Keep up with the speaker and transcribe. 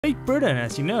Great Britain,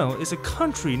 as you know, is a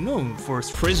country known for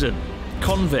its prison,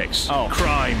 convicts,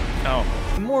 crime.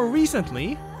 More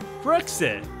recently,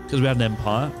 Brexit. Because we had an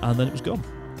empire and then it was gone.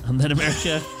 And then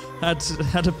America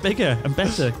had a bigger and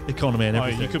better economy and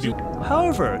everything.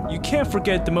 However, you can't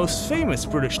forget the most famous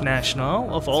British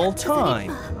national of all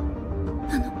time.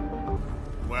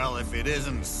 Well, if it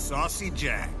isn't Saucy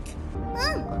Jack.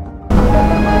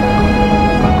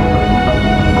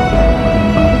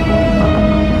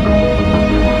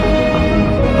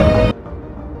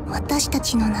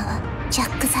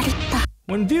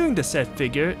 When viewing the set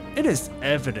figure, it is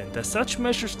evident that such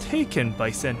measures taken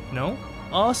by Sentinel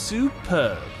are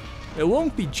superb. It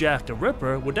won't be Jack the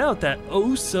Ripper without that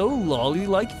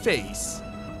oh-so-lolly-like face.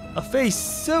 A face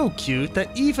so cute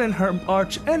that even her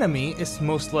arch-enemy is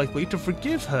most likely to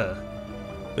forgive her.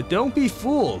 But don't be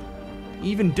fooled,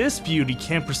 even this beauty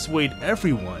can't persuade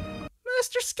everyone.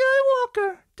 Master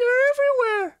Skywalker, they're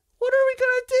everywhere! What are we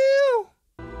gonna do?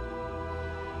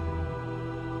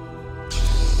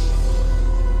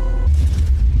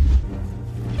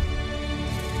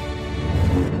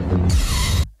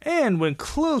 And when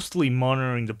closely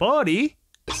monitoring the body,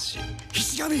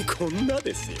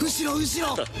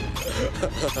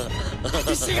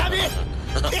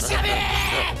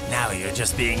 now you're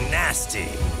just being nasty.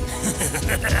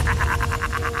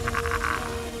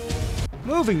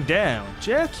 moving down,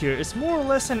 Jack here is more or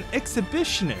less an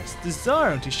exhibitionist,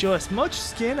 desiring to show as much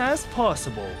skin as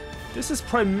possible. This is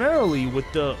primarily with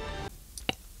the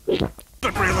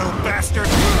Slippery little bastard!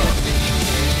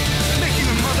 Making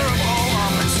the mother of all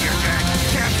omelets here, Jack.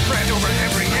 Can't spread over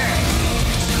every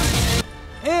egg.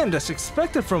 And as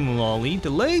expected from Lolly, the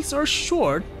legs are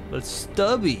short but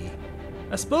stubby.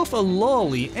 As both a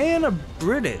Lolly and a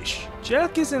British,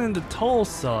 Jack isn't in the tall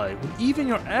side, with even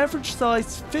your average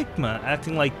sized Figma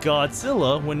acting like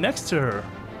Godzilla when next to her.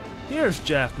 Here's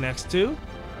Jack next to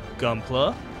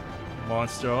Gunpla,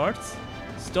 Monster Arts,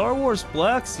 Star Wars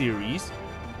Black Series,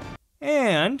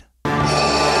 and We're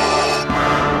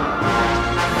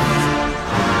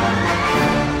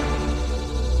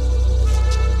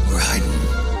hiding.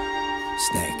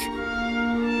 Snake.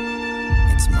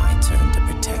 It's my turn to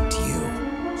protect you.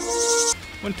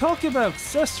 when talking about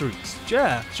accessories,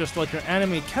 Jack, just like her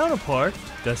anime counterpart,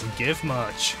 doesn't give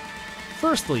much.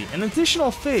 Firstly, an additional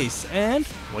face, and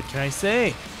what can I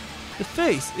say? The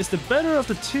face is the better of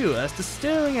the two, as the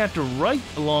staring at the right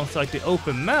alongside the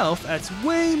open mouth adds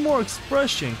way more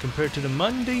expression compared to the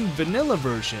mundane vanilla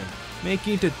version,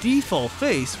 making it the default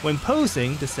face when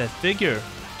posing the set figure.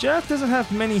 Jack doesn't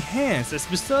have many hands, as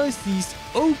besides these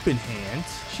open hands,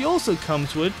 she also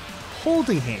comes with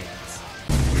holding hands.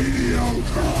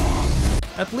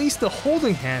 At least the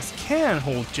holding hands can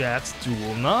hold Jack's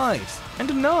dual knives, and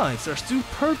the knives are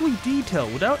superbly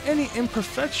detailed without any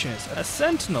imperfections, as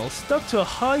Sentinel stuck to a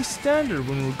high standard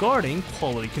when regarding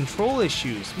quality control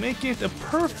issues, making it a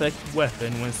perfect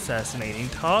weapon when assassinating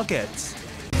targets.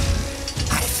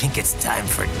 I think it's time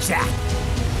for Jack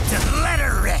to let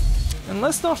her rip. And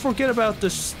let's not forget about the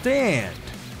stand.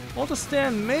 While the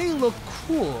stand may look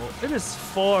cool, it is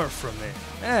far from it,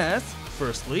 as,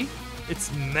 firstly,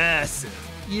 it's massive,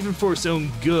 even for its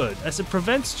own good, as it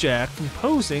prevents Jack from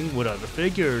posing with other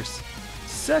figures.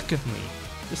 Secondly,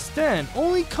 the stand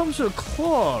only comes with a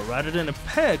claw rather than a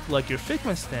peg like your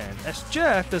Figma stand, as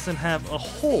Jack doesn't have a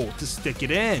hole to stick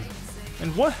it in.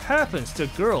 And what happens to a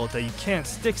girl that you can't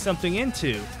stick something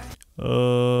into?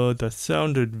 That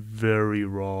sounded very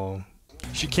wrong.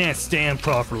 She can't stand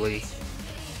properly.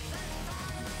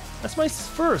 As my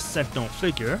first Sentinel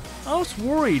figure, I was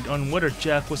worried on whether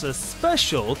Jack was a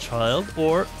special child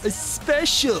or a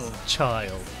special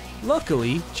child.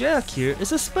 Luckily, Jack here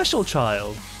is a special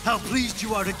child. How pleased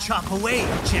you are to chop away,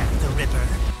 Jack the Ripper.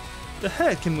 The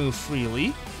head can move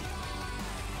freely.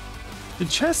 The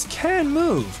chest can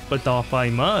move, but not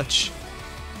by much.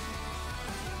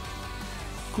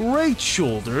 Great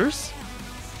shoulders.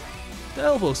 The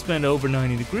elbows bend over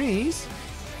 90 degrees.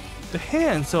 The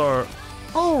hands are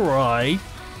alright.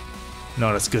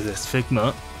 Not as good as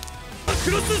Figma.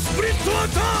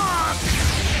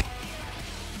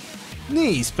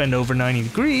 Knees bend over 90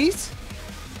 degrees.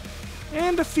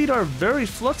 And the feet are very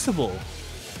flexible.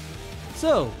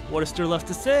 So, what is there left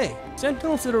to say?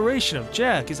 Sentinel's iteration of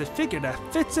Jack is a figure that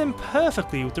fits in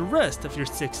perfectly with the rest of your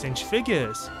 6-inch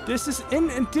figures. This is in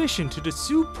addition to the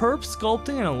superb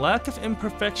sculpting and a lack of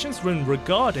imperfections when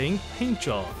regarding paint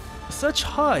job. Such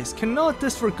highs cannot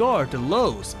disregard the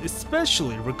lows,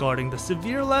 especially regarding the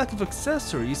severe lack of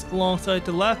accessories alongside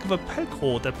the lack of a peg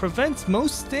hold that prevents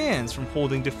most stands from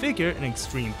holding the figure in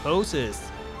extreme poses.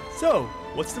 So,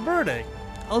 what's the verdict?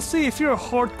 I'll say if you're a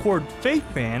hardcore Fate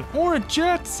fan or a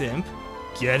Jack simp,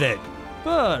 get it.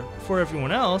 But for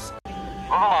everyone else, Move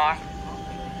along.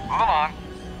 Move along.